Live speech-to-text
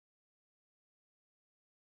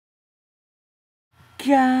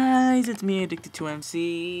Guys, it's me, Addicted to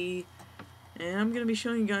MC, and I'm gonna be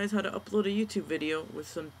showing you guys how to upload a YouTube video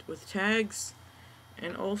with tags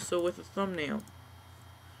and also with a thumbnail.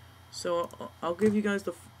 So I'll give you guys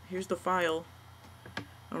here's the file.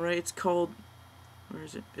 Alright, it's called, where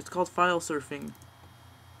is it? It's called File Surfing.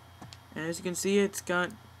 And as you can see, it's got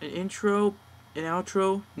an intro, an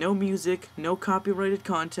outro, no music, no copyrighted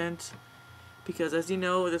content, because as you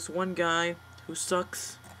know, this one guy who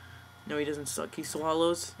sucks. No, he doesn't suck. He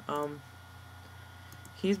swallows.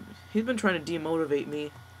 He's been trying to demotivate me.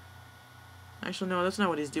 Actually, no, that's not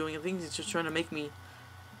what he's doing. I think he's just trying to make me.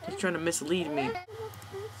 He's trying to mislead me.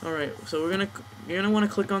 All right, so you're gonna want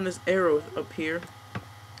to click on this arrow up here.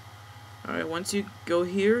 All right, once you go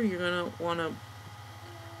here, you're gonna want to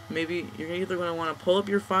you're either gonna want to pull up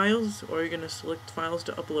your files or you're gonna select files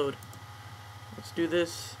to upload. Let's do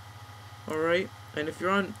this. All right, and if you're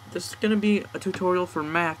on, this is gonna be a tutorial for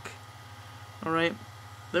Mac. Alright,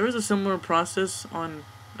 there is a similar process on,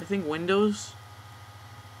 I think, Windows,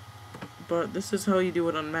 but this is how you do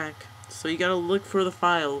it on Mac. So you gotta look for the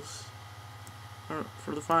files, or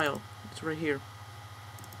for the file. It's right here.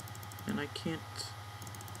 And I can't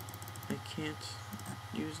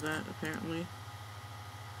use that, apparently.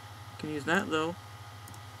 I can use that, though.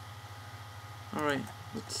 Alright,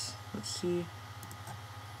 let's see.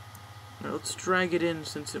 Alright, let's drag it in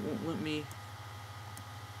since it won't let me.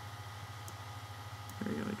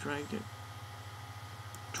 There we go, I dragged it.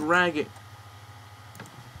 Drag it.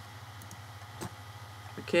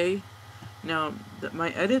 Okay. Now, my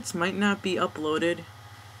edits might not be uploaded,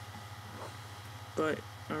 but,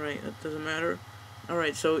 alright, that doesn't matter.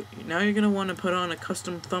 Alright, so now you're going to want to put on a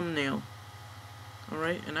custom thumbnail.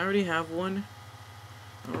 Alright, and I already have one.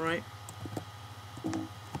 Alright. Come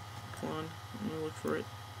on, I'm going to look for it.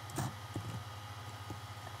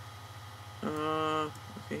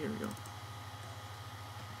 Okay, here we go.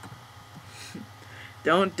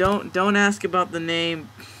 Don't ask about the name.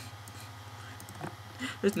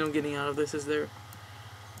 There's no getting out of this, is there?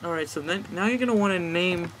 Alright, so then now you're gonna want to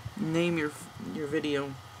name your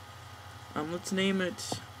video. Let's name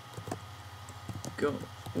it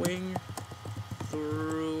Going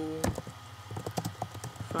Through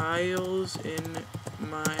Files in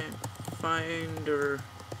My Finder.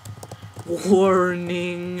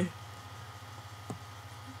 Warning.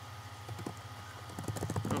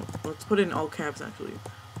 Let's put it in all caps, actually.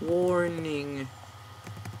 Warning.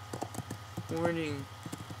 Warning.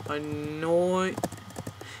 Annoying.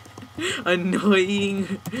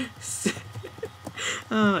 Oh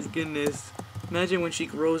my goodness. Imagine when she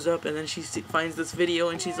grows up and then she finds this video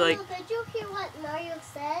and she's like... Did you hear what Mario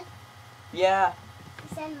said? Yeah.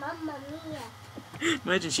 He said, Mamma Mia.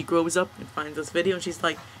 Imagine she grows up and finds this video and she's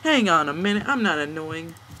like, hang on a minute, I'm not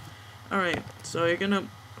annoying. Alright, so you're gonna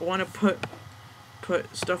want to put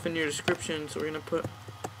stuff in your description. So we're gonna put,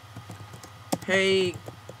 hey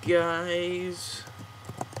guys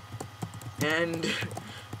and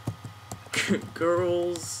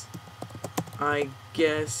girls, I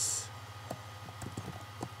guess.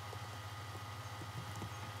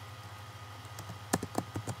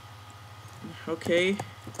 Okay,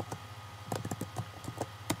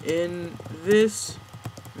 in this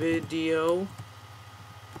video,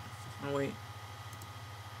 oh wait,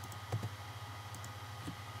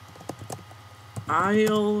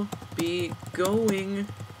 I'll be going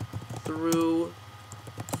through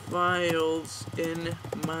files in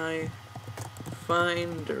my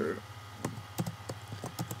Finder.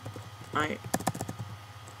 I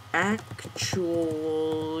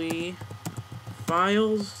actually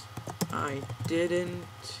files I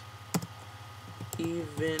didn't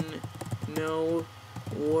even know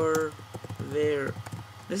were there.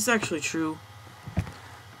 This is actually true.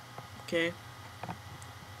 Okay.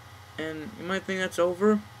 And you might think that's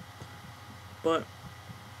over, but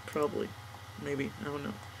probably, maybe, I don't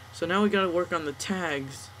know. So now we gotta work on the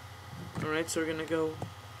tags. Alright, so we're gonna go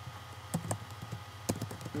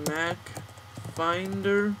Mac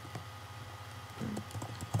Finder,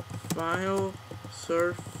 File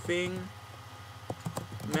Surfing,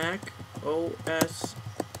 Mac OS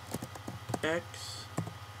X,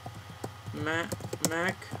 Mac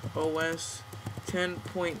OS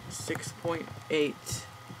 10.6.8.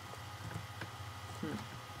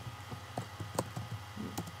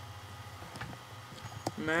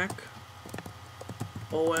 Mac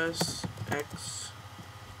OS X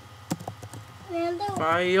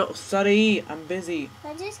file. Sorry, I'm busy.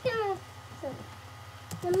 I'm just gonna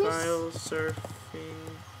file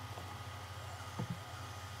surfing.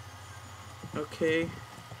 Okay.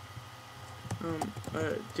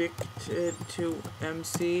 Addicted to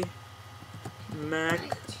MC.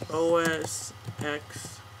 Mac OS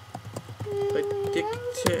X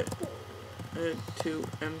addicted to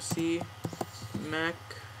MC Mac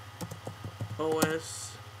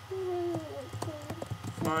OS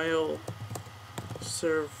file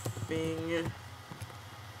surfing.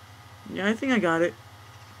 Yeah, I think I got it.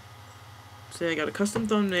 So I got a custom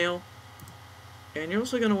thumbnail, and you're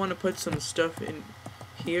also gonna want to put some stuff in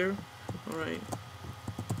here. Alright.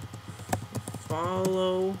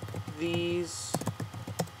 Follow these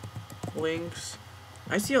links.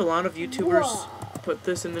 I see a lot of YouTubers put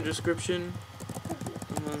this in the description.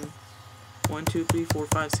 1, 2, 3, 4,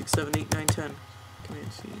 5, 6, 7, 8, 9, 10.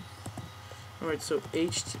 Command C. Alright, so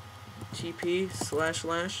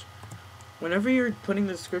http:// whenever you're putting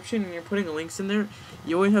the description and you're putting the links in there,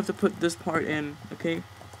 you always have to put this part in, okay?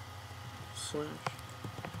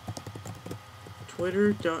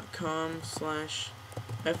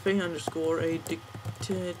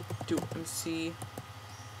 Twitter.com/FA_addicted to MC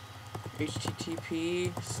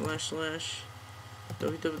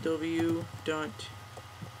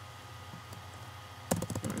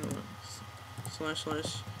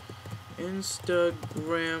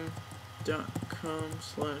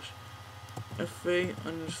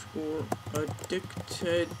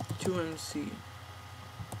to MC.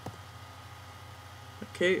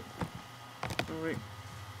 Okay. Alright.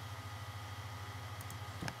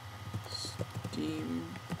 Steam.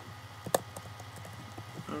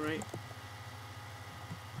 Alright.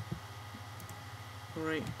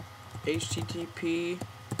 Alright.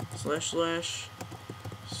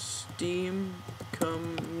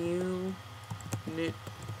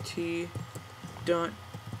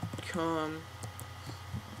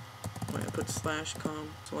 Wait, I put /com/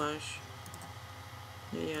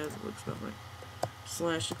 yeah, that looks about right.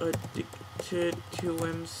 /addicted to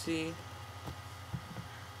MC.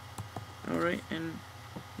 Alright, and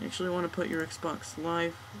you actually want to put your Xbox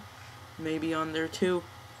Live maybe on there too.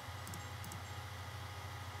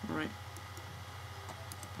 Alright.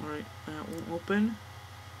 Alright, that won't open.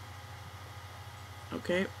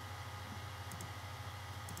 Okay.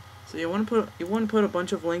 So you want to put a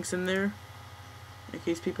bunch of links in there in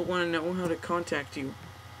case people want to know how to contact you.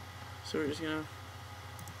 So we're just gonna.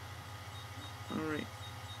 Alright.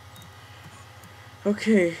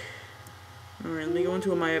 Okay. Alright, let me go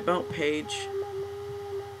into my About page.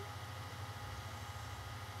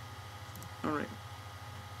 Alright.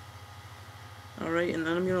 Alright, and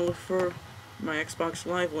then I'm gonna look for my Xbox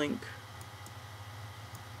Live link.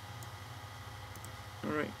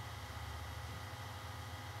 Alright.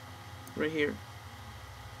 Right here.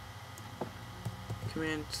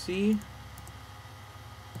 Command C.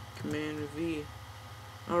 Command V.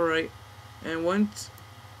 Alright. And once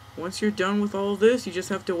you're done with all of this, you just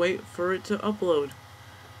have to wait for it to upload.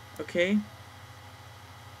 Okay?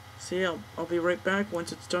 So yeah, I'll be right back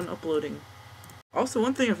once it's done uploading. Also,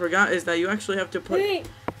 one thing I forgot is that you actually have to put you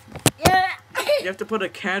have to put a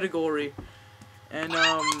category. And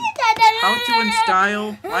how to in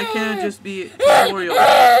style. Why can't it just be tutorial?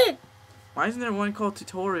 Why isn't there one called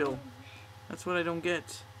tutorial? That's what I don't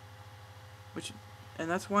get. And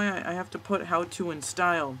that's why I have to put how to in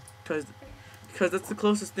style, because that's the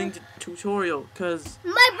closest thing to tutorial. Because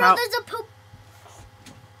my brother's a poop.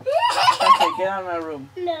 Okay, get out of my room.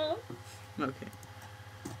 No. Okay.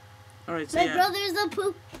 All right. So my brother's a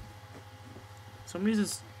poop. Somebody's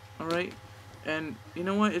just all right. And you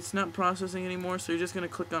know what? It's not processing anymore, so you're just gonna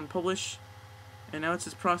click on publish, and now it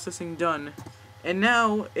says processing done. And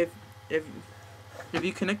now, if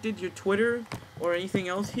you connected your Twitter or anything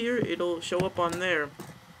else here, it'll show up on there.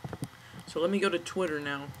 So let me go to Twitter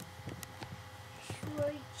now.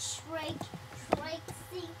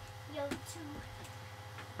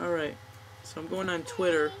 Alright, so I'm going on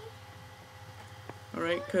Twitter.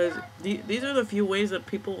 Alright, because these are the few ways that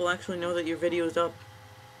people will actually know that your video is up.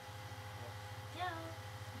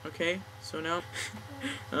 Okay, so now...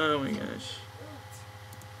 oh my gosh.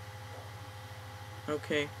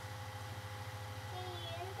 Okay.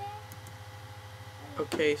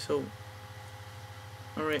 Okay, so...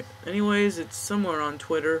 alright, anyways, it's somewhere on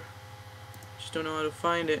Twitter. Just don't know how to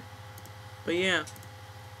find it. But yeah.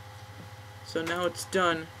 So now it's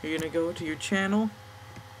done. You're gonna go to your channel.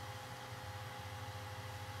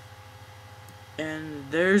 And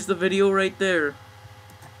there's the video right there.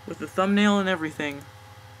 With the thumbnail and everything.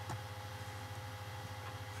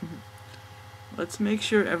 Let's make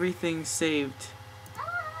sure everything's saved.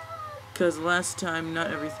 Because last time not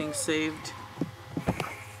everything's saved.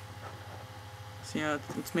 So yeah,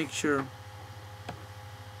 let's make sure.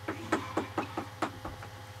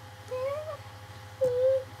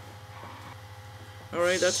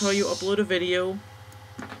 Alright, that's how you upload a video.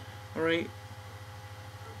 Alright,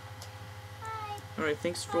 Alright,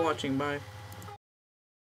 thanks for watching. Bye.